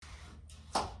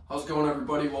How's it going,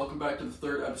 everybody? Welcome back to the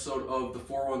third episode of the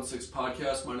 416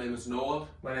 podcast. My name is Noah.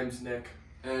 My name's Nick.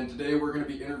 And today we're going to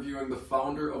be interviewing the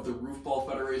founder of the Roofball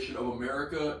Federation of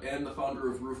America and the founder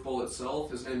of Roofball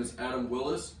itself. His name is Adam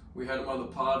Willis. We had him on the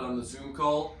pod on the Zoom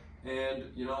call. And,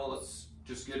 let's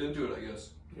just get into it, I guess.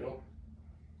 Yep.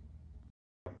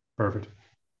 Perfect.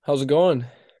 How's it going?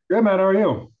 Good, man. How are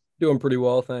you? Doing pretty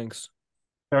well, thanks.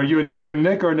 Are you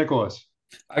Nick or Nicholas?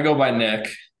 I go by Nick,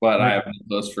 but Nick. I have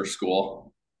Nicholas for school.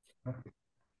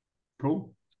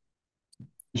 Cool.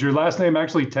 Is your last name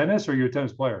actually tennis, or you're a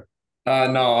tennis player?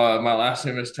 No, my last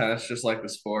name is tennis, just like the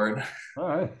sport. All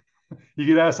right. You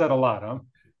get asked that a lot, huh?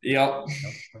 Yep.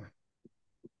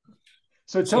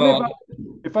 So tell me about,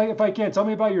 if I can, tell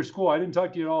me about your school. I didn't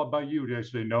talk to you at all about you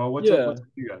yesterday, Noah. What's up with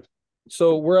you guys?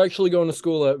 So we're actually going to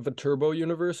school at Viterbo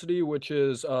University, which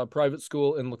is a private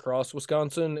school in La Crosse,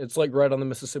 Wisconsin. It's like right on the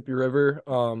Mississippi River.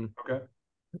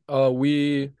 Okay.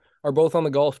 We are both on the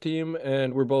golf team,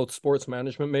 and we're both sports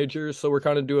management majors. So we're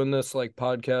kind of doing this like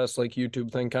podcast, like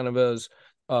YouTube thing, kind of as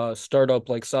a startup,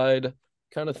 like side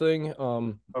kind of thing.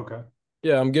 Okay.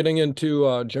 Yeah, I'm getting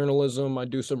into journalism. I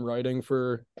do some writing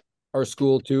for our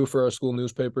school too, for our school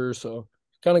newspaper. So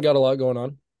kind of got a lot going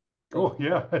on. Oh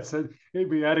yeah, that's it.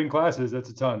 You'd be adding classes. That's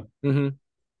a ton. Mm-hmm. Can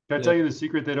I tell you the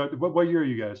secret? They don't. What year are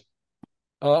you guys?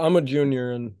 I'm a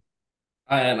junior, and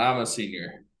I'm a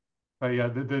senior. Yeah,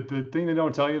 the thing they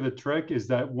don't tell you, the trick is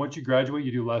that once you graduate,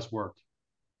 you do less work.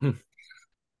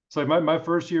 It's like my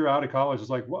first year out of college is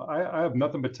like, well, I have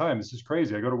nothing but time. This is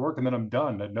crazy. I go to work and then I'm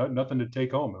done. Nothing to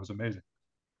take home. It was amazing.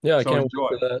 yeah, I So can't enjoy.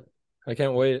 wait for that. I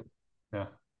can't wait. Yeah.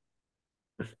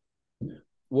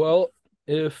 Well,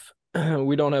 if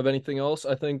we don't have anything else,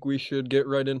 I think we should get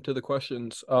right into the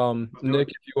questions. Nick,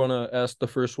 if you want to ask the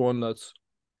first one, that's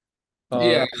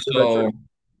Yeah, so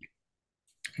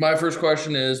my first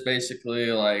question is basically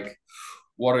like,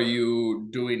 what are you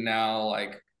doing now?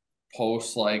 Like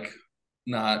post, like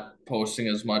not posting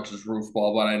as much as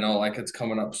Roofball, but I know like it's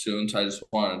coming up soon. So I just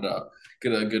wanted to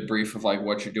get a good brief of like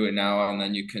what you're doing now, and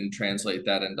then you can translate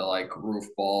that into like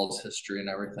Roofball's history and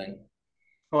everything.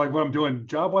 Like what I'm doing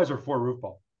job wise or for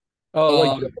Roofball?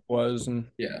 like it was, and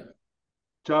Yeah.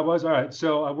 Job wise, all right.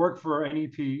 So I work for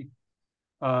NEP.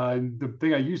 The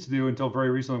thing I used to do until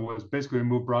very recently was basically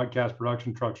move broadcast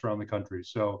production trucks around the country.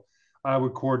 So I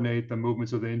would coordinate the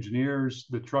movements of the engineers,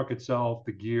 the truck itself,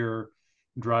 the gear,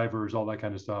 drivers, all that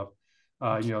kind of stuff.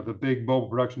 The big mobile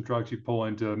production trucks you pull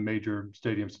into major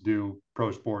stadiums to do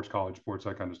pro sports, college sports,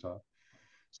 that kind of stuff.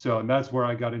 So, and that's where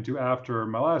I got into after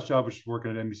my last job, which was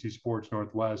working at NBC Sports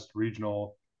Northwest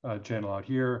regional channel out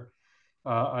here.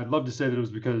 I'd love to say that it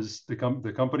was because the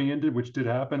company ended, which did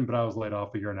happen, but I was laid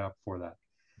off a year and a half before that.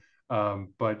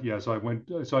 But yeah, so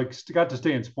I got to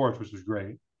stay in sports, which was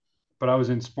great. But I was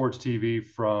in sports TV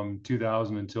from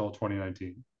 2000 until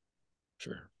 2019.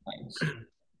 sure. Nice.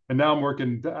 And now I'm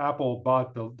working. Apple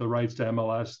bought the rights to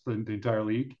MLS, the entire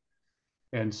league.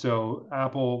 And so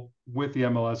Apple with the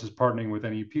MLS is partnering with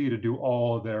NEP to do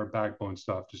all of their backbone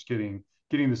stuff, just getting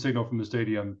the signal from the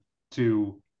stadium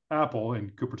to Apple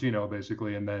in Cupertino,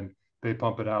 basically, and then they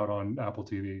pump it out on Apple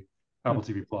TV, Apple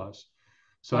TV Plus.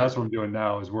 So that's what I'm doing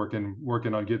now is working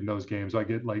on getting those games. I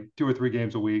get like 2 or 3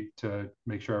 games a week to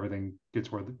make sure everything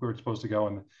gets where it's supposed to go,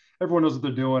 and everyone knows what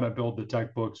they're doing. I build the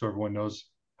tech book so everyone knows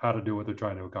how to do what they're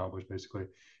trying to accomplish, basically.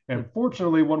 And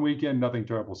fortunately, one weekend nothing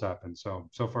terrible's happened. So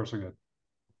far so good.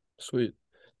 Sweet.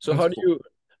 So That's how do you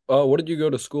what did you go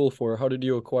to school for? How did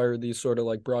you acquire these sort of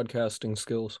like broadcasting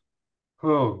skills?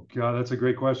 Oh God, that's a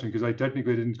great question because I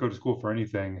technically didn't go to school for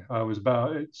anything. I was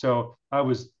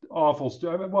awful.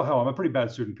 Well, hell, I'm a pretty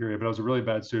bad student, period. But I was a really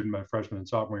bad student my freshman and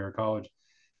sophomore year of college.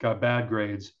 Got bad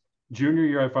grades. Junior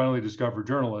year, I finally discovered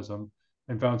journalism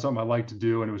and found something I liked to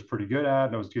do, and it was pretty good at.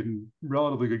 And I was getting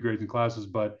relatively good grades in classes.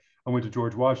 But I went to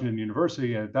George Washington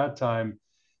University, and at that time,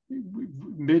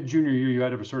 mid junior year, you had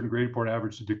to have a certain grade point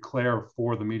average to declare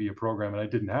for the media program, and I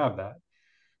didn't have that.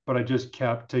 But I just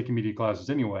kept taking media classes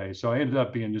anyway. So I ended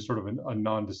up being just sort of a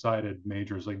non-decided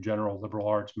major, like general liberal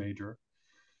arts major.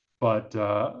 But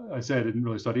I say I didn't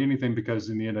really study anything because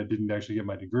in the end, I didn't actually get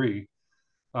my degree.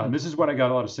 This is when I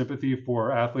got a lot of sympathy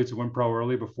for athletes who went pro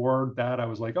early. Before that, I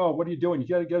was like, oh, what are you doing? You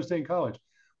got to stay in college.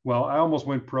 Well, I almost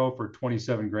went pro for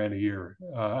 27 grand a year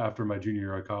after my junior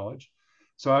year of college.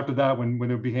 So after that, when they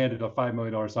would be handed a $5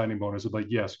 million signing bonus, I'd be like,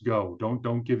 yes, go.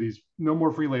 Don't give these, no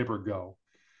more free labor, go.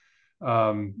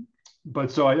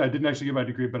 But so I didn't actually get my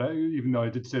degree, but even though I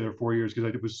did stay there 4 years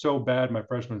because it was so bad my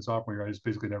freshman and sophomore year, I just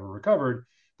basically never recovered.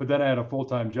 But then I had a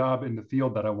full-time job in the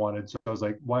field that I wanted. So I was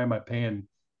like, why am I paying,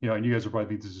 and you guys will probably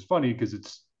think this is funny because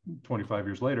it's 25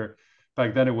 years later,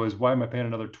 Back then it was, why am I paying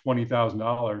another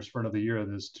 $20,000 for another year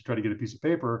of this to try to get a piece of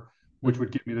paper, which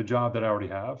would give me the job that I already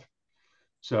have?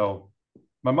 So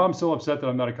my mom's still upset that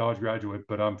I'm not a college graduate,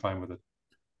 but I'm fine with it.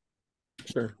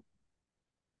 Sure.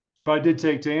 But I did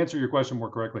take, to answer your question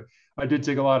more correctly, I did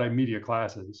take a lot of media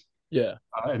classes. Yeah.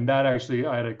 And that actually,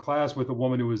 I had a class with a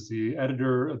woman who was the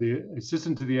editor, the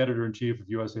assistant to the editor in chief of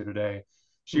USA Today.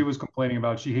 She was complaining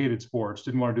about, she hated sports,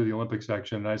 didn't want to do the Olympic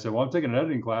section. And I said, well, I'm taking an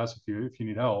editing class if you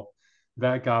need help.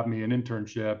 That got me an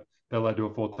internship that led to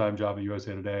a full-time job at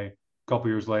USA Today. A couple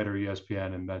years later,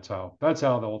 ESPN, and that's how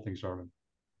the whole thing started.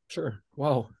 Sure.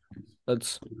 Wow.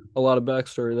 That's a lot of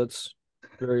backstory. That's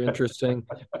very interesting.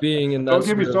 Being in that. Don't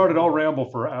get me started. I'll ramble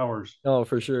for hours. Oh,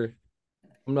 for sure.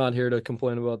 I'm not here to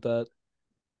complain about that.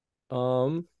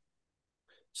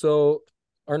 So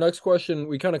our next question,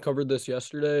 we kind of covered this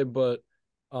yesterday, but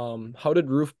how did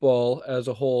Roofball as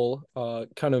a whole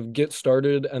kind of get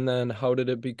started, and then how did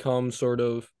it become sort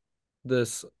of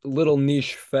this little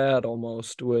niche fad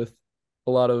almost with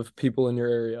a lot of people in your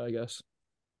area, I guess?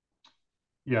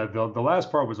 Yeah, the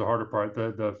last part was the harder part.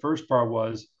 The first part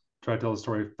was, try to tell the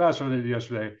story faster than I did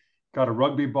yesterday. Got a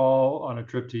rugby ball on a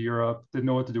trip to Europe, didn't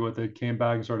know what to do with it, came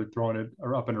back and started throwing it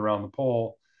up and around the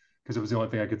pole because it was the only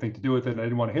thing I could think to do with it. And I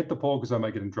didn't want to hit the pole because I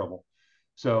might get in trouble.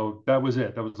 So that was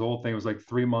it. That was the whole thing. It was like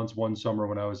 3 months, one summer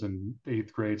when I was in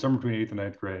eighth grade, somewhere between eighth and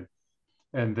ninth grade.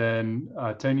 And then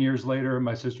 10 years later,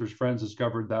 my sister's friends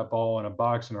discovered that ball in a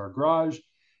box in our garage,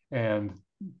 and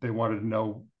they wanted to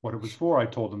know what it was for. I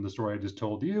told them the story I just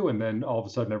told you. And then all of a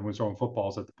sudden, everyone's throwing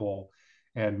footballs at the pole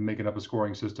and making up a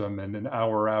scoring system. And an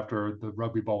hour after the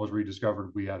rugby ball was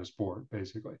rediscovered, we had a sport,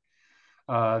 basically.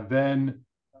 Then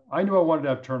I knew I wanted to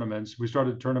have tournaments. We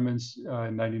started tournaments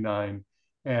in 99.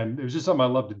 And it was just something I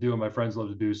loved to do and my friends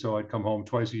loved to do. So I'd come home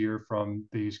twice a year from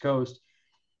the East Coast.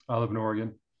 I live in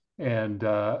Oregon. And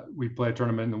we'd play a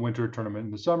tournament in the winter, tournament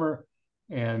in the summer.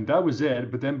 And that was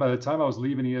it. But then by the time I was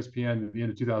leaving ESPN at the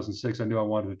end of 2006, I knew I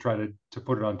wanted to try to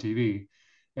put it on TV.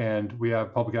 And we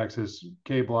have public access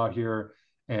cable out here.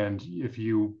 And if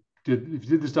you did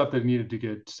the stuff that needed to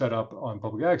get set up on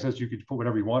public access, you could put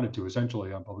whatever you wanted to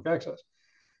essentially on public access.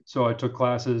 So I took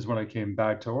classes when I came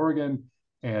back to Oregon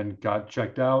and got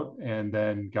checked out, and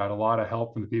then got a lot of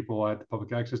help from the people at the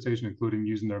public access station, including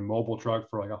using their mobile truck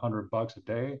for like $100 a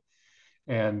day.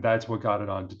 And that's what got it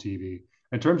onto TV.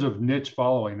 In terms of niche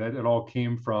following, that it all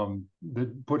came from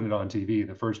putting it on TV.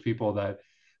 The first people that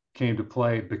came to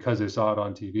play because they saw it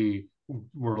on TV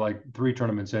were like 3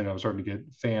 tournaments in. I was starting to get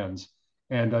fans.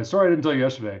 And sorry, I didn't tell you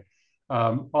yesterday.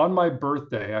 On my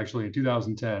birthday, actually in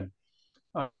 2010,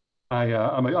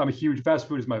 I'm a huge, fast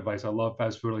food is my vice. I love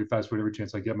fast food. I eat fast food every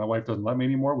chance I get. My wife doesn't let me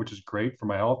anymore, which is great for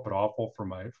my health, but awful for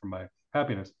my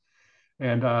happiness.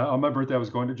 And on my birthday, I was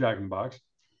going to Jack in the Box.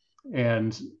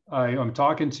 And I'm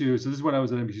talking to, so this is when I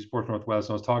was at NBC Sports Northwest.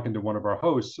 I was talking to one of our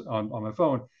hosts on my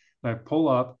phone, and I pull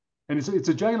up, and it's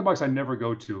a Jack in the Box I never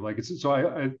go to. Like so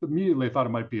I immediately thought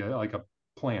it might be like a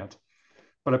plant,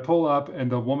 but I pull up,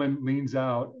 and the woman leans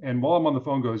out, and while I'm on the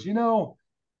phone, goes, you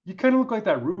kind of look like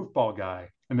that Roofball guy,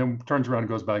 and then turns around and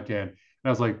goes back in. And I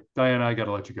was like, Diana, I got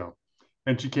to let you go.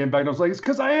 And she came back and I was like, it's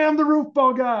because I am the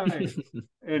Roofball guy.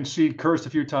 And she cursed a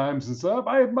few times and said,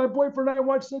 my boyfriend and I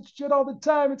watch such shit all the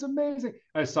time. It's amazing.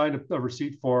 I signed a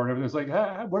receipt for her and everything. It's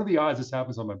like, what are the odds this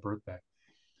happens on my birthday?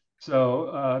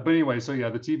 So, but anyway, so yeah,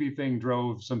 the TV thing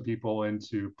drove some people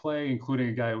into play, including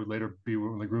a guy who would later be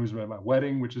one of the groomsmen at my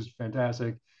wedding, which is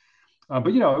fantastic. But,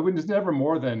 it was never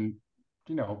more than,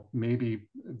 maybe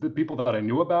the people that I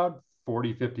knew about,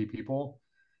 40, 50 people.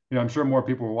 I'm sure more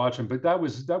people were watching, but that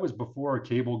was before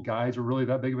cable guides were really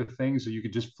that big of a thing. So you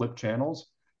could just flip channels.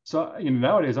 So,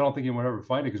 nowadays, I don't think anyone would ever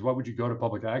find it, because why would you go to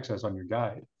public access on your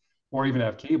guide, or even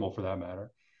have cable for that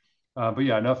matter? But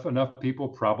yeah, enough people,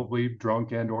 probably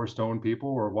drunk and or stoned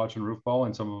people, were watching Roofball,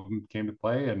 and some of them came to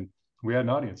play, and we had an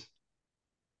audience.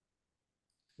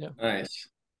 Yeah. Nice.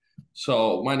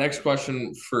 So my next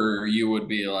question for you would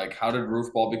be like, how did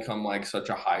Roofball become like such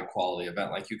a high quality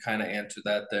event? Like you kind of answered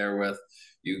that there with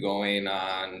you going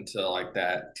on to like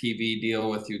that TV deal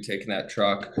with you taking that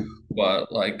truck,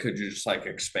 but like, could you just like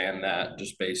expand that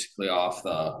just basically off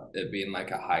it being like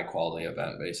a high quality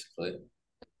event basically?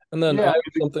 And then I have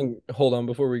something, hold on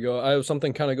before we go. I have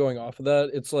something kind of going off of that.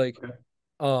 It's like,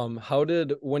 how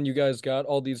did, when you guys got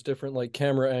all these different like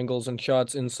camera angles and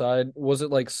shots inside, was it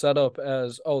like set up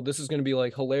as, oh, this is going to be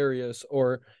like hilarious,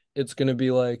 or it's going to be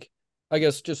like, I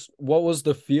guess just what was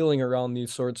the feeling around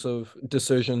these sorts of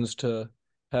decisions to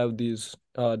have these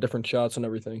different shots and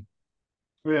everything?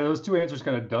 Yeah, those two answers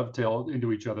kind of dovetail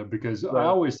into each other, because I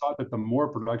always thought that the more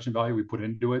production value we put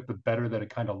into it, the better that it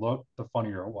kind of looked, the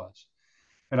funnier it was.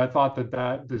 And I thought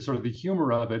that the sort of the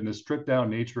humor of it and the stripped down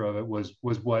nature of it was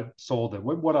what sold it.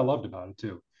 What I loved about it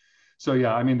too. So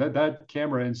yeah, I mean that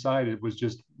camera inside it was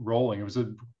just rolling. It was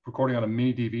a recording on a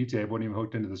mini DV tape, wasn't even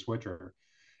hooked into the switcher,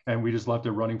 and we just left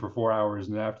it running for 4 hours.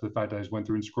 And after the fact, I just went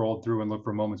through and scrolled through and looked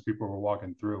for moments people were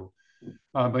walking through.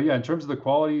 But yeah, in terms of the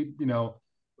quality,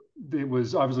 it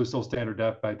was obviously still standard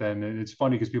def back then, and it's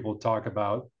funny because people talk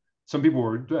about some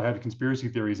people had conspiracy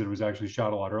theories that it was actually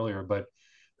shot a lot earlier, but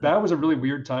that was a really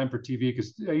weird time for TV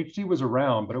because HD was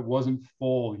around, but it wasn't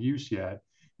full use yet.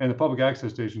 And the public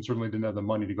access station certainly didn't have the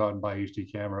money to go out and buy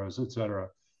HD cameras, et cetera.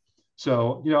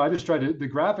 So, I just tried the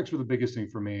graphics were the biggest thing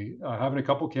for me. Having a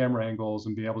couple camera angles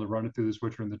and being able to run it through the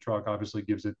switcher in the truck obviously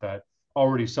gives it that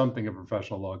already something of a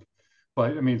professional look.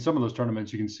 But I mean, some of those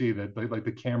tournaments, you can see that like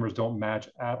the cameras don't match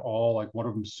at all. Like one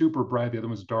of them super bright, the other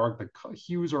one's dark. The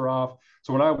hues are off.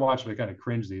 So when I watch it, I kind of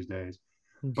cringe these days.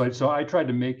 But so I tried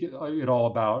to make it all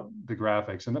about the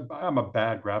graphics. And I'm a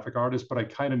bad graphic artist, but I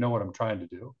kind of know what I'm trying to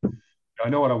do. I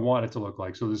know what I want it to look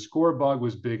like. So the score bug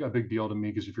was a big deal to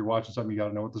me because if you're watching something, you got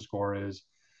to know what the score is.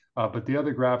 But the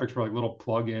other graphics were like little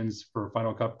plugins for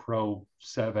Final Cut Pro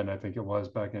 7, I think it was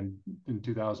back in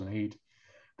 2008,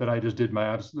 that I just did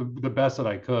the best that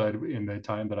I could in the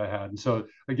time that I had. And so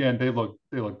again, they look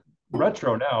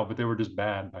retro now, but they were just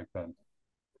bad back then.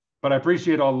 But I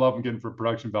appreciate all the love I'm getting for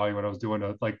production value when I was doing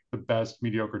the best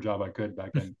mediocre job I could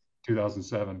back in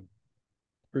 2007.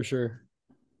 For sure.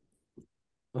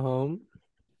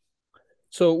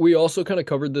 So we also kind of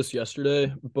covered this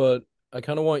yesterday, but I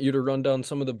kind of want you to run down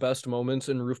some of the best moments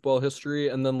in Roofball history,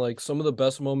 and then like some of the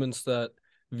best moments that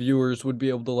viewers would be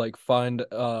able to like find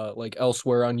like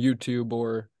elsewhere on YouTube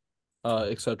or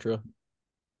etc.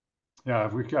 Yeah,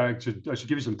 I should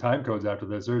give you some time codes after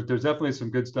this. There's definitely some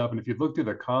good stuff, and if you look through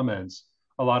the comments,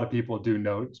 a lot of people do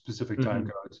note specific time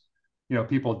codes.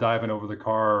 People diving over the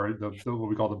car, or the what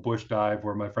we call the bush dive,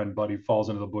 where my friend Buddy falls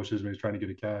into the bushes when he's trying to get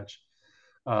a catch.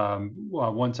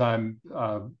 One time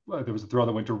there was a throw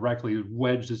that went directly,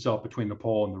 wedged itself between the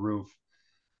pole and the roof.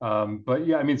 But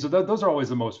yeah, I mean, so those are always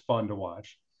the most fun to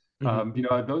watch.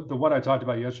 The one I talked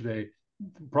about yesterday,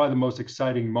 probably the most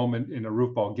exciting moment in a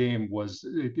Roofball game was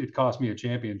it cost me a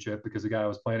championship because the guy I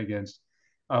was playing against,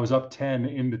 I was up 10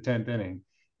 in the 10th inning,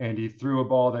 and he threw a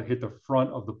ball that hit the front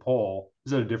of the pole.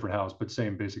 This is at a different house, but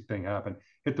same basic thing happened.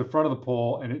 Hit the front of the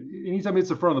pole, and anytime it's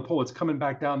the front of the pole, it's coming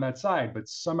back down that side, but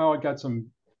somehow it got some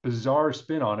bizarre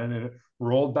spin on it, and it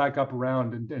rolled back up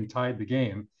around and tied the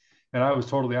game. And I was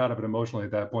totally out of it emotionally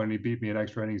at that point, and he beat me in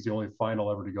extra innings, the only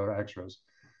final ever to go to extras.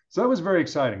 So that was very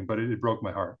exciting, but it broke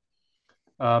my heart.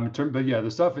 But yeah, the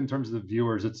stuff in terms of the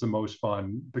viewers, it's the most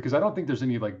fun because I don't think there's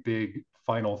any like big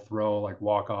final throw, like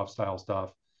walk-off style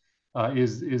stuff.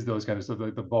 Is those kind of stuff,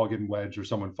 like the ball getting wedged or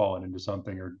someone falling into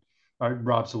something, or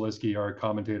Rob Soliski, our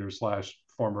commentator slash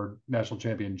former national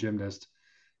champion gymnast,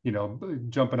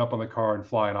 jumping up on the car and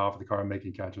flying off the car and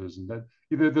making catches, and that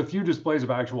the few displays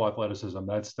of actual athleticism.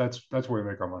 That's where we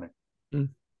make our money.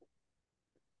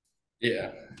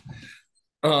 Yeah.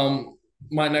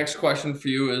 My next question for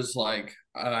you is like,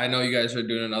 I know you guys are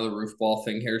doing another Roofball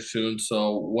thing here soon.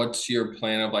 So what's your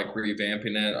plan of like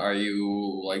revamping it? Are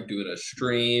you like doing a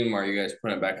stream? Are you guys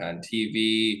putting it back on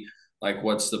TV? Like,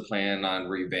 what's the plan on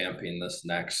revamping this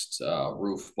next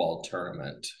Roofball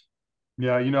tournament?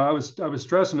 Yeah, I was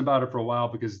stressing about it for a while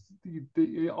because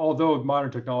although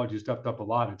modern technology stepped up a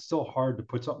lot, it's still hard to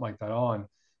put something like that on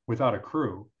without a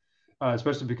crew.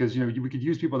 Especially because we could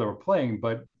use people that were playing,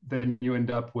 but then you end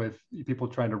up with people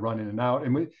trying to run in and out.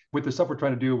 And with the stuff we're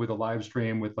trying to do with a live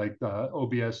stream with like the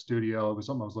OBS studio, it was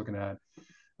something I was looking at.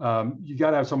 You got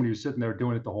to have somebody who's sitting there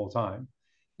doing it the whole time,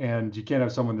 and you can't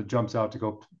have someone that jumps out to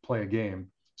go play a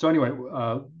game. So anyway,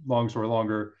 long story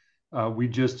longer, we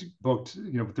just booked,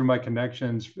 through my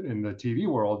connections in the TV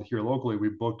world here locally, we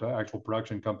booked an actual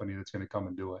production company that's going to come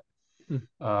and do it.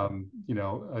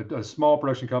 A small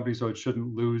production company, so it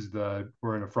shouldn't lose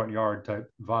we're in a front yard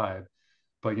type vibe,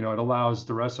 but it allows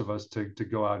the rest of us to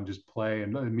go out and just play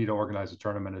and me to organize a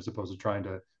tournament as opposed to trying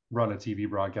to run a TV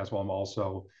broadcast while I'm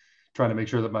also trying to make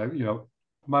sure that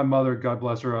my mother, God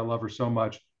bless her, I love her so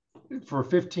much. For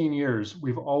 15 years,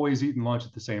 we've always eaten lunch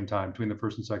at the same time between the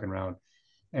first and second round,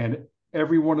 and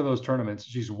every one of those tournaments,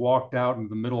 she's walked out in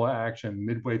the middle of action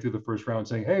midway through the first round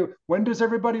saying, "Hey, when does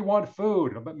everybody want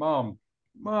food?" I'm like,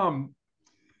 Mom,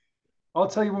 I'll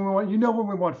tell you when we want, when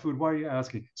we want food. Why are you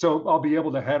asking? So I'll be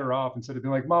able to head her off instead of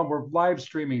being like, "Mom, we're live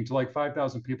streaming to like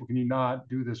 5,000 people. Can you not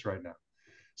do this right now?"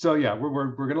 So yeah,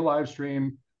 we're going to live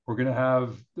stream. We're going to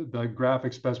have the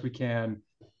graphics best we can.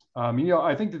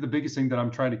 I think that the biggest thing that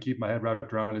I'm trying to keep my head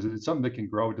wrapped around is it's something that can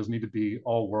grow. It doesn't need to be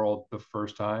all world the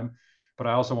first time. but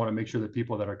I also want to make sure that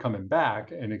people that are coming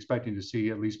back and expecting to see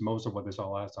at least most of what they saw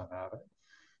last time have it.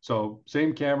 So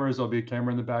same cameras, there'll be a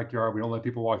camera in the backyard. We don't let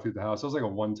people walk through the house. That was like a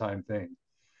one-time thing.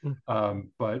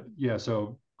 But yeah,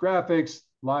 so graphics,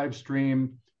 live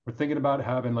stream. We're thinking about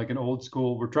having like an old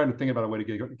school. We're trying to think about a way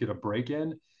to get a break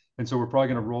in. And so we're probably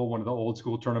going to roll one of the old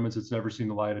school tournaments that's never seen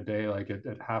the light of day, like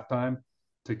at halftime,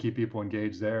 to keep people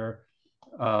engaged there.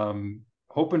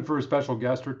 Hoping for a special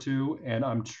guest or two, and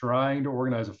I'm trying to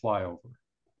organize a flyover.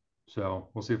 So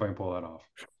we'll see if I can pull that off.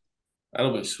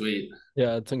 That'll be sweet.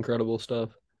 Yeah, it's incredible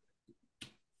stuff.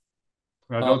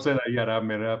 Don't say that yet. I haven't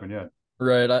made it happen yet.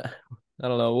 Right. I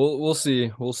don't know. We'll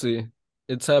see. We'll see.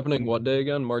 It's happening what day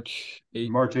again? March 8th?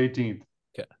 March 18th.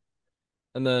 Okay.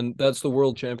 And then that's the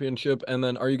World Championship. And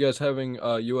then are you guys having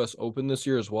US Open this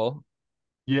year as well?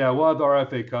 Yeah, we'll have the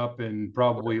RFA Cup in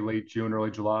probably late June, early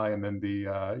July, and then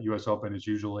the US Open is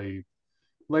usually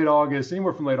late August,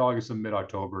 anywhere from late August to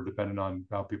mid-October, depending on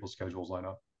how people's schedules line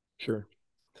up. Sure.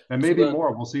 And maybe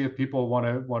more. We'll see if people want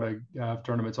to have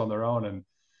tournaments on their own. And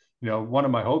one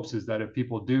of my hopes is that if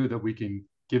people do, that we can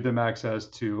give them access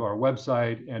to our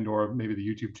website and or maybe the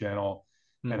YouTube channel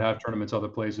and have tournaments other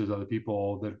places, other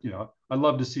people that, I'd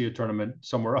love to see a tournament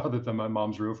somewhere other than my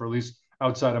mom's roof, or at least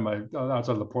outside of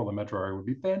the Portland metro area would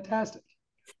be fantastic.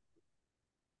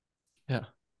 Yeah.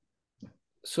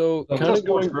 So kind of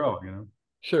growing,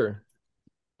 Sure.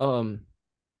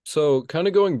 So kind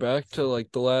of going back to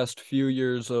like the last few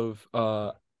years of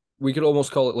we could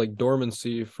almost call it like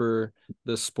dormancy for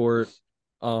this sport.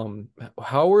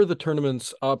 How are the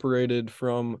tournaments operated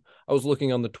from? I was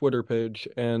looking on the Twitter page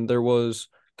and there was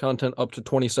content up to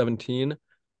 2017.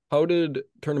 How did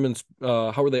tournaments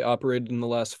how were they operated in the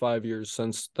last 5 years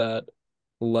since that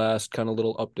last kind of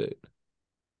little update?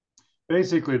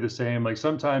 Basically the same. Like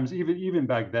sometimes even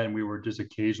back then we were just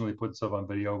occasionally putting stuff on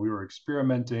video. We were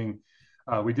experimenting.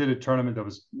 We did a tournament that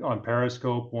was on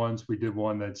Periscope once. We did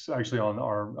one that's actually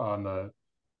on the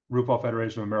Roofball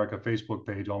Federation of America Facebook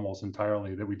page almost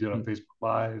entirely, that we did on Facebook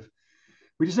Live.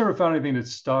 We just never found anything that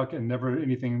stuck, and never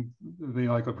anything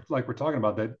like we're talking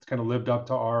about that kind of lived up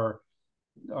to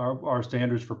our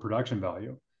standards for production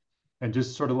value. And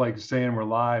just sort of like saying we're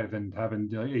live and having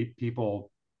 8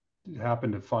 people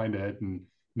happen to find it, and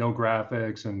no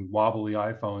graphics and wobbly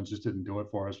iPhones just didn't do it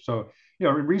for us. So, in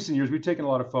recent years, we've taken a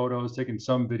lot of photos, taken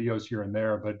some videos here and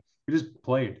there, but we just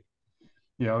played.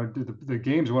 The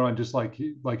games went on just like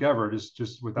ever,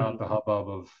 just without the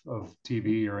hubbub of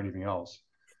TV or anything else.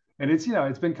 And it's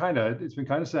been kind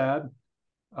of sad,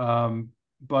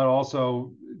 but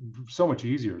also so much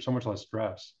easier, so much less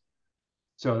stress.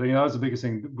 So that was the biggest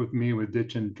thing with me with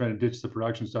trying to ditch the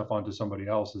production stuff onto somebody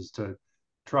else, is to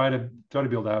try to be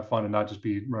able to have fun and not just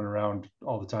be running around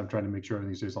all the time trying to make sure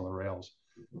everything stays on the rails.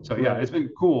 So yeah, it's been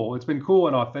cool. It's been cool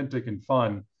and authentic and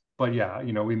fun. But yeah,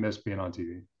 we miss being on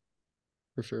TV.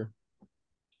 For sure.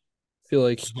 I feel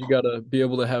like you gotta be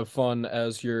able to have fun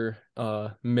as you're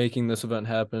making this event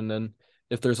happen, and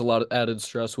if there's a lot of added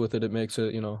stress with it, it makes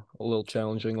it a little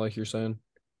challenging, like you're saying.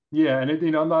 Yeah, and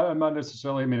I'm not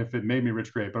necessarily. I mean, if it made me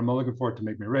rich, great. But I'm not looking for it to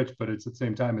make me rich. But it's at the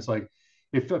same time, it's like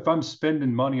if I'm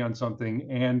spending money on something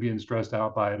and being stressed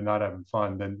out by it and not having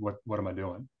fun, then what am I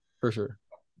doing? For sure.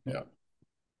 Yeah.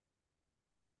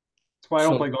 That's why I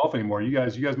don't play golf anymore. You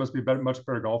guys must be much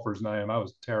better golfers than I am. I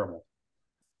was terrible.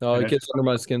 No, it gets under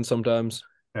my skin sometimes.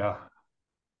 Yeah.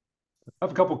 I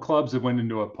have a couple clubs that went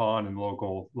into a pond in the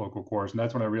local course, and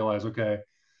that's when I realized, okay,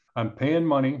 I'm paying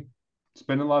money,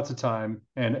 spending lots of time,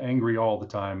 and angry all the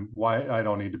time. Why I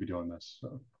don't need to be doing this.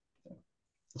 So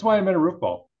that's why I'm in a roof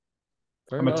ball.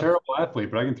 I'm a terrible athlete,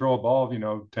 but I can throw a ball,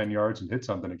 10 yards and hit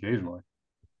something occasionally.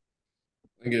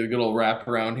 And get a good old wrap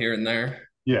around here and there.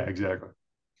 Yeah, exactly.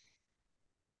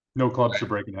 No clubs to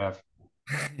break in half.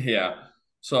 Yeah.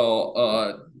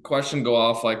 So question go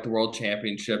off like the World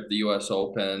Championship, the US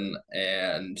Open,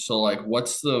 and so like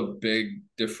what's the big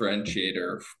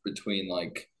differentiator between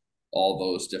like all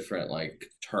those different like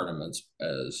tournaments,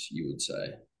 as you would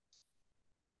say?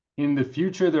 In the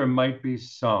future there might be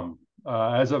some.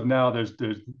 As of now, there's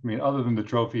other than the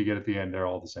trophy you get at the end, they're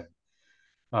all the same.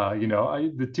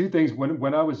 The two things,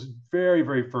 when I was very,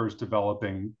 very first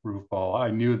developing Roofball,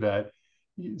 I knew that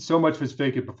so much was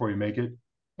fake it before you make it.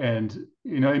 And,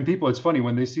 and people, it's funny,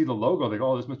 when they see the logo, they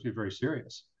go, oh, this must be very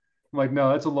serious. I'm like,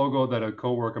 no, that's a logo that a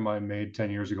coworker of mine made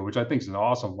 10 years ago, which I think is an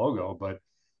awesome logo, but,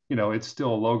 it's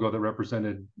still a logo that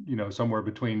represented, somewhere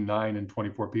between 9 and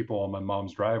 24 people on my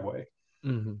mom's driveway.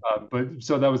 Mm-hmm. But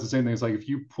so that was the same thing. It's like, if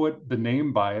you put the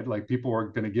name by it, like people are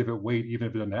going to give it weight, even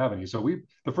if it doesn't have any. So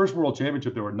the first World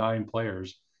Championship, there were 9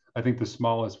 players. I think the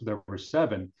smallest there were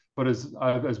 7. But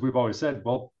as we've always said,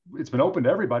 well, it's been open to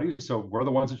everybody, so we're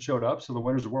the ones that showed up. So the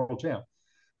winner's the world champ.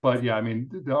 But yeah, I mean,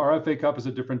 the RFA Cup is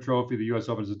a different trophy. The U.S.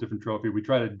 Open is a different trophy. We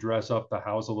try to dress up the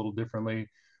house a little differently.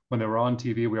 When they were on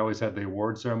TV, we always had the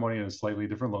award ceremony in a slightly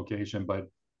different location. But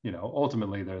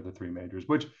ultimately, they're the 3 majors,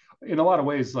 which in a lot of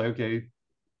ways, like, okay,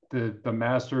 the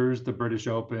Masters, the British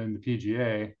Open, the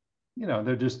PGA,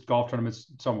 they're just golf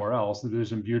tournaments somewhere else. They're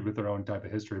just imbued with their own type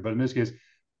of history. But in this case,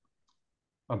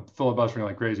 I'm filibustering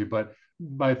like crazy. But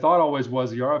my thought always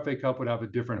was the RFA Cup would have a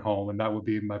different home, and that would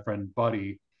be my friend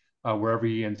Buddy, wherever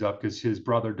he ends up, because his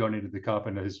brother donated the cup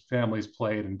and his family's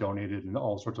played and donated and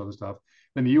all sorts of other stuff.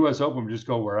 Then the U.S. Open would just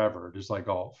go wherever, just like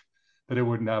golf. That it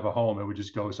wouldn't have a home; it would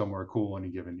just go somewhere cool any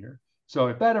given year. So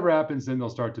if that ever happens, then they'll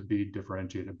start to be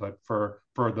differentiated. But for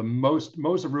the most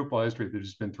of Roofball history, there's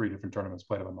just been 3 different tournaments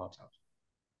played at my mom's house.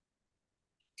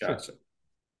 Gotcha.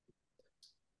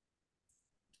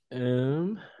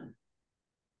 You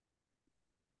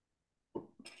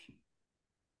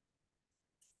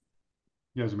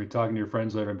guys will be talking to your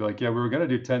friends later and be like, yeah, we were going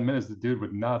to do 10 minutes. The dude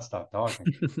would not stop talking.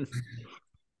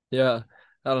 Yeah,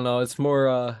 I don't know. It's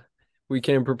more we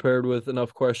came prepared with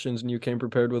enough questions and you came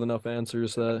prepared with enough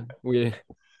answers that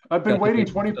I've been waiting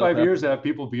 25 years to have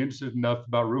people be interested enough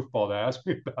about Roofball to ask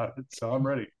me about it, so I'm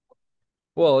ready.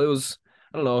 Well, I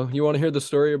don't know. You want to hear the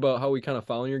story about how we kind of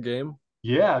found your game?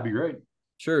 Yeah, it'd be great.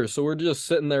 Sure. So we're just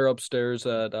sitting there upstairs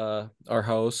at our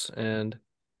house, and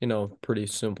pretty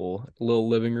simple little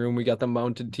living room. We got the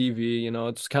mounted TV.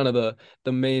 It's kind of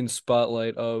the main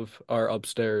spotlight of our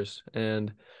upstairs,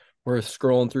 and we're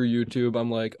scrolling through YouTube.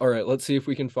 I'm like, all right, let's see if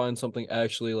we can find something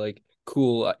actually like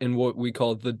cool in what we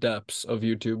call the depths of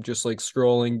YouTube. Just like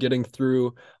scrolling, getting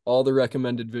through all the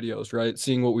recommended videos, right?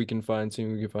 Seeing what we can find,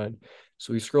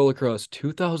 So we scroll across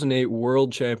 2008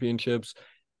 World Championships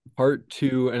Part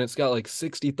 2, and it's got like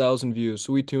 60,000 views.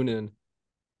 So we tune in.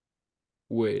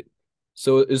 Wait,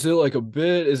 so is it like a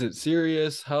bit? Is it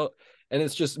serious? How? And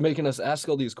it's just making us ask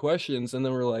all these questions, and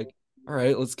then we're like, all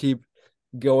right, let's keep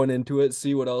going into it,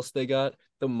 see what else they got.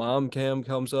 The mom cam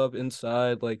comes up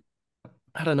inside. Like,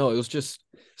 I don't know. It was just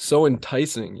so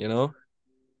enticing,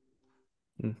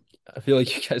 I feel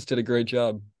like you guys did a great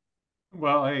job.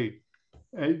 Well, hey,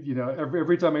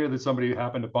 every time I hear that somebody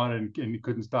happened upon it and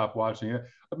couldn't stop watching it,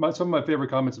 some of my favorite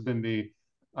comments have been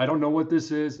I don't know what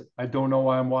this is. I don't know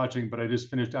why I'm watching, but I just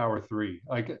finished hour 3.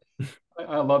 Like,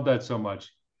 I love that so much.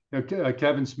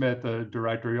 Kevin Smith, the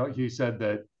director, he said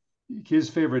that his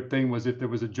favorite thing was if there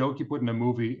was a joke he put in a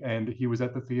movie and he was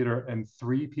at the theater and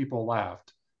 3 people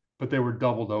laughed, but they were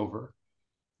doubled over.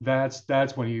 That's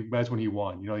when he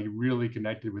won. He really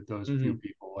connected with those few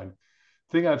people. And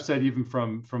thing I've said, even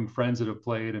from friends that have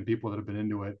played and people that have been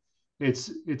into it,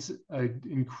 it's an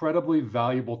incredibly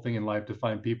valuable thing in life to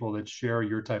find people that share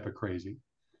your type of crazy.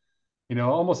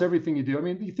 Almost everything you do. I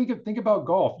mean, you think about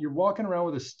golf. You're walking around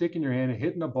with a stick in your hand and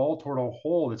hitting a ball toward a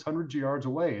hole that's hundreds of yards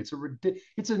away.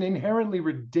 It's an inherently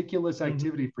ridiculous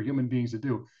activity for human beings to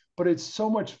do, but it's so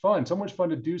much fun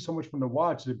to do, so much fun to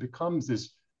watch that it becomes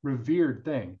this revered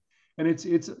thing. And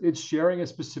it's sharing a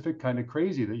specific kind of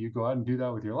crazy that you go out and do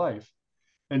that with your life.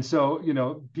 And so,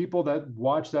 people that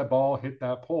watch that ball hit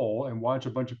that pole and watch a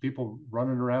bunch of people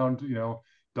running around,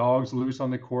 dogs loose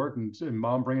on the court and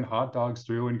mom bringing hot dogs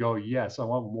through and go, yes, I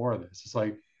want more of this. It's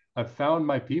like, I've found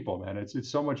my people, man.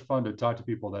 It's so much fun to talk to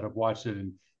people that have watched it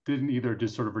and didn't either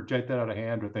just sort of reject that out of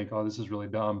hand or think, oh, this is really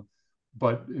dumb.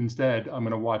 But instead, I'm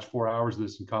going to watch 4 hours of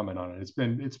this and comment on it.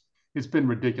 It's been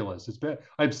ridiculous.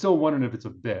 I'm still wondering if it's a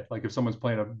bit, like if someone's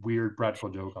playing a weird practical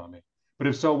joke on me. But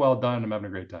if so well done, I'm having a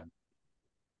great time.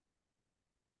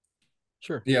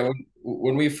 Sure. Yeah,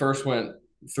 when we first went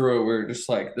through it, we were just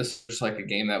like, this is just like a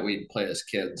game that we play as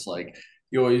kids. Like,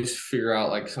 you always figure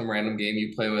out like some random game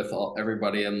you play with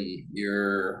everybody in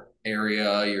your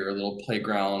area, your little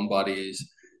playground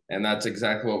buddies, and that's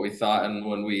exactly what we thought. And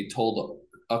when we told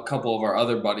a couple of our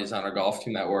other buddies on our golf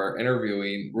team that were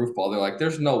interviewing Roofball, they're like,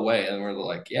 "There's no way," and we're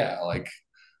like, "Yeah, like."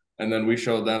 And then we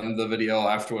showed them the video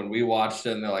after when we watched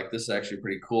it, and they're like, "This is actually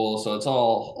pretty cool." So it's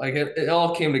all like it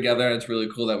all came together, and it's really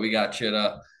cool that we got you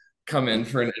to come in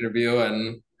for an interview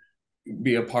and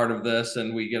be a part of this,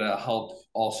 and we get to help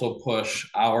also push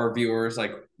our viewers.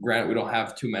 Like, granted, we don't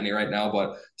have too many right now,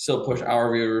 but still push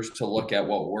our viewers to look at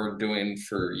what we're doing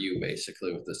for you,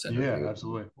 basically, with this interview. Yeah,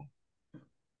 absolutely.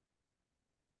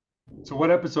 So, what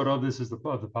episode of this is the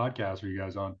podcast are you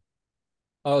guys on?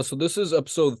 So this is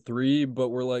episode 3, but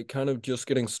we're like kind of just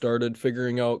getting started,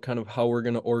 figuring out kind of how we're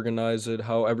gonna organize it,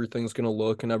 how everything's gonna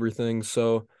look and everything.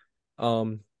 So,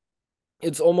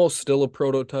 it's almost still a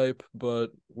prototype,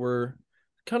 but we're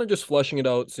kind of just fleshing it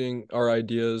out, seeing our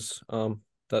ideas.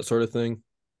 that sort of thing.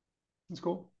 That's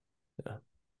cool. Yeah.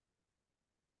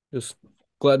 Just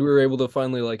glad we were able to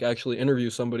finally like actually interview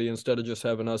somebody instead of just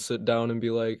having us sit down and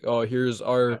be like, oh, here's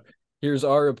our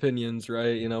opinions,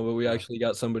 right? You know, but we actually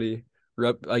got somebody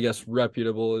I guess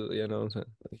reputable, you know,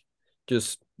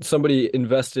 just somebody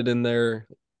invested in their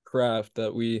craft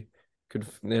that we could,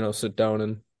 you know, sit down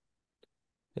and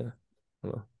yeah.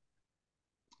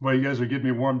 Well, you guys are getting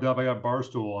me warmed up. I got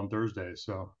Barstool on Thursday,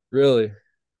 so really?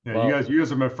 yeah, Wow. you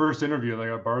guys are my first interview. I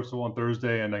got Barstool on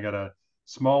Thursday, and I got a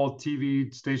small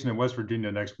TV station in West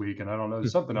Virginia next week, and I don't know,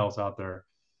 there's something else out there.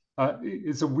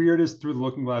 It's the weirdest through the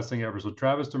looking glass thing ever. So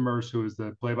Travis Demers, who is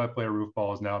the play-by-play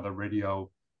Roofball, is now the radio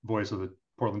voice of the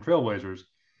Portland Trailblazers.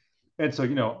 And so,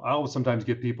 I'll sometimes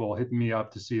get people hitting me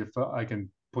up to see if I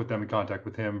can put them in contact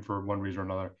with him for one reason or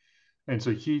another. And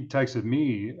so he texted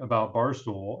me about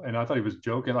Barstool, and I thought he was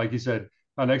joking. Like he said,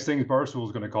 next thing Barstool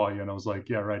is going to call you, and I was like,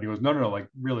 yeah, right. He goes, no, like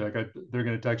really, like they're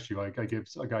going to text you. Like I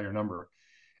got your number,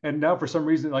 and now for some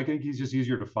reason, like, I think he's just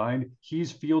easier to find.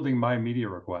 He's fielding my media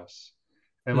requests,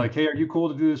 and like, hey, are you cool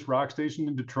to do this rock station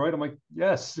in Detroit? I'm like,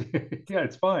 yes, yeah,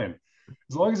 it's fine.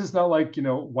 As long as it's not like,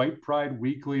 White Pride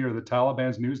Weekly or the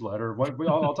Taliban's newsletter.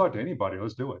 I'll talk to anybody.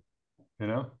 Let's do it.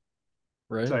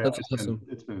 Right. So yeah, That's awesome.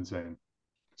 it's been insane.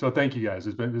 So thank you guys.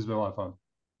 It's been a lot of fun.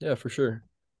 Yeah, for sure.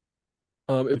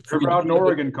 If you're ever out in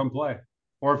Oregon, come play.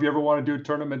 Or if you ever want to do a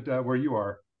tournament where you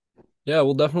are. Yeah,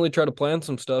 we'll definitely try to plan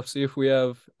some stuff. See if we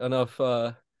have enough,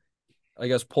 I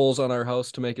guess, poles on our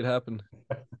house to make it happen.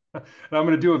 And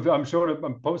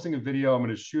I'm posting a video. I'm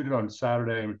going to shoot it on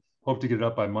Saturday and hope to get it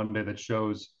up by Monday that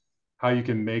shows how you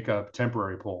can make a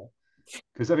temporary pole.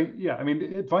 Because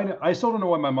I still don't know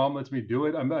why my mom lets me do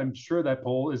it. I'm sure that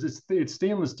pole it's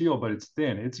stainless steel, but it's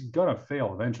thin. It's gonna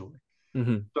fail eventually.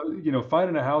 Mm-hmm. So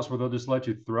finding a house where they'll just let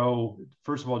you throw,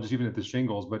 first of all, just even at the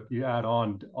shingles, but you add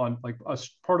on like a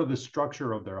part of the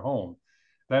structure of their home.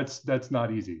 That's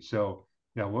not easy. So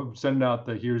yeah, we'll send out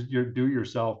here's your do it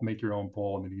yourself, make your own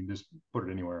pole, and then you can just put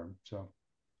it anywhere. So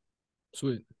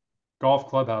sweet. Golf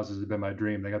clubhouses have been my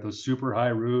dream. They got those super high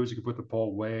roofs. You can put the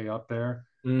pole way up there.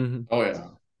 Mm-hmm. Oh yeah.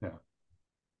 Yeah.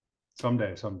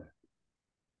 Someday.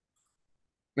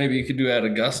 Maybe you could do at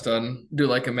Augusta and do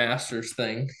like a Masters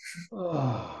thing.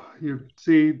 Oh, you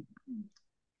see,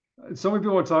 so many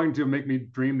people I'm talking to make me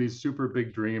dream these super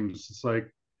big dreams. It's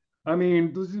like, this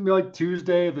is gonna be like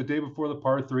Tuesday, the day before the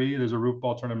par 3. There's a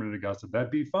Roofball tournament at Augusta.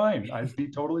 That'd be fine. I'd be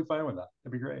totally fine with that.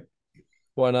 That'd be great.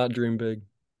 Why not dream big?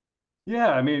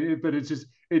 Yeah, but it's just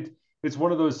it's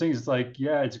one of those things. It's like,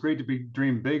 yeah, it's great to be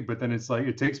dream big, but then it's like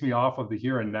it takes me off of the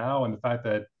here and now and the fact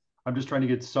that I'm just trying to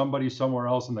get somebody somewhere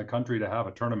else in the country to have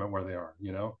a tournament where they are,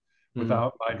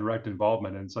 without my direct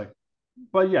involvement. And it's like,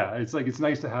 but yeah, it's like it's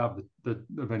nice to have the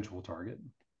eventual target.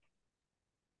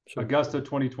 Sure. Augusta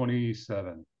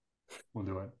 2027. We'll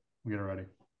do it. We'll get it ready.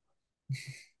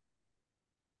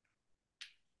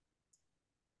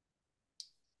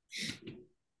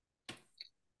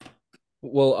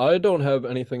 Well, I don't have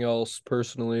anything else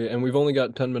personally, and we've only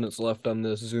got 10 minutes left on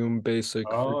this Zoom basic.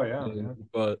 Oh yeah.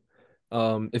 But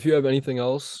if you have anything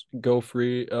else, feel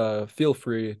free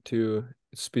to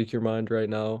speak your mind right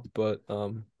now. But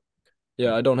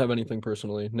yeah, I don't have anything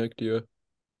personally. Nick, do you?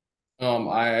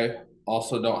 I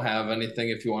also don't have anything.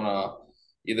 If you want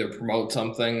to either promote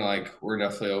something, like we're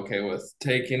definitely okay with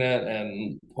taking it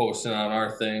and posting on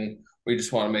our thing. We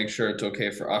just want to make sure it's okay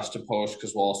for us to post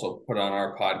because we'll also put on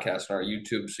our podcast and our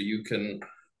YouTube so you can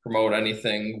promote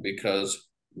anything because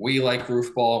we like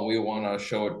Roofball and we want to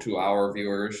show it to our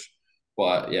viewers.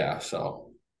 But yeah,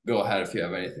 so go ahead if you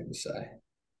have anything to say.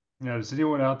 Yeah, there's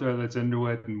anyone out there that's into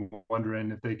it and wondering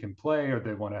if they can play or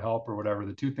they want to help or whatever.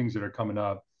 The two things that are coming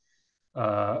up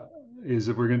is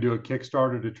if we're going to do a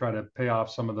Kickstarter to try to pay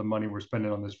off some of the money we're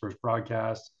spending on this first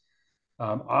broadcast.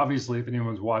 Obviously, if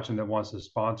anyone's watching that wants to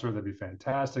sponsor, that'd be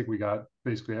fantastic. We got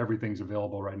basically everything's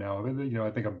available right now. I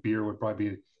think a beer would probably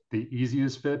be the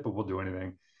easiest fit, but we'll do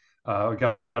anything. We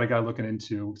got a guy looking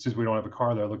into, since we don't have a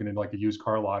car there, looking into like a used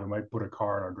car lot. We might put a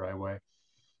car in our driveway.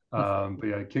 But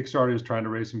yeah, Kickstarter is trying to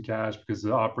raise some cash because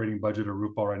the operating budget of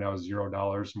Roofball right now is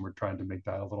 $0, and we're trying to make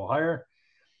that a little higher.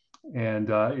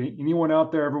 And anyone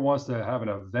out there ever wants to have an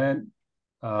event,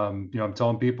 I'm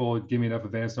telling people, give me enough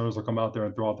advance notice, I'll come out there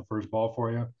and throw out the first ball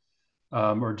for you.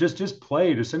 Or just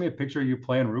play. Just send me a picture of you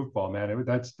playing Roofball, man.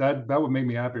 That would make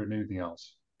me happier than anything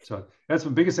else. So that's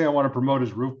the biggest thing I want to promote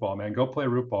is Roofball, man. Go play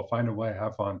Roofball, find a way,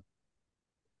 have fun.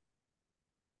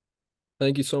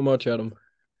 Thank you so much, Adam.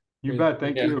 You bet.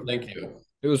 Thank you. Thank you.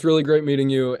 It was really great meeting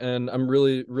you, and I'm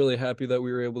really, really happy that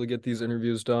we were able to get these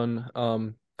interviews done.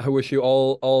 I wish you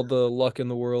all the luck in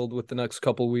the world with the next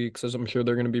couple weeks, as I'm sure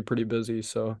they're going to be pretty busy.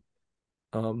 So,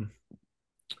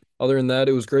 Other than that,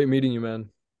 it was great meeting you, man.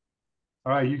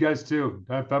 All right, you guys too.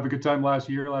 Have a good time last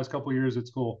couple of years at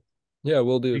school. Yeah,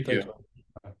 we'll do. Thank Thanks, you.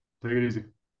 man. Take it easy.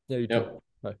 Yeah, you too. Yep.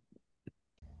 Bye.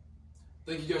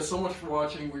 Thank you guys so much for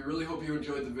watching. We really hope you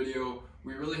enjoyed the video.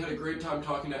 We really had a great time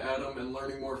talking to Adam and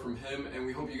learning more from him, and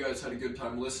we hope you guys had a good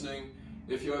time listening.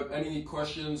 If you have any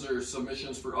questions or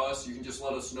submissions for us, you can just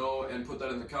let us know and put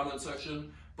that in the comment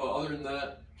section. But other than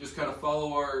that, just kind of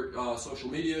follow our social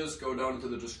medias, go down into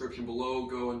the description below,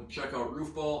 go and check out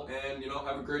Roofball, and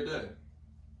have a great day.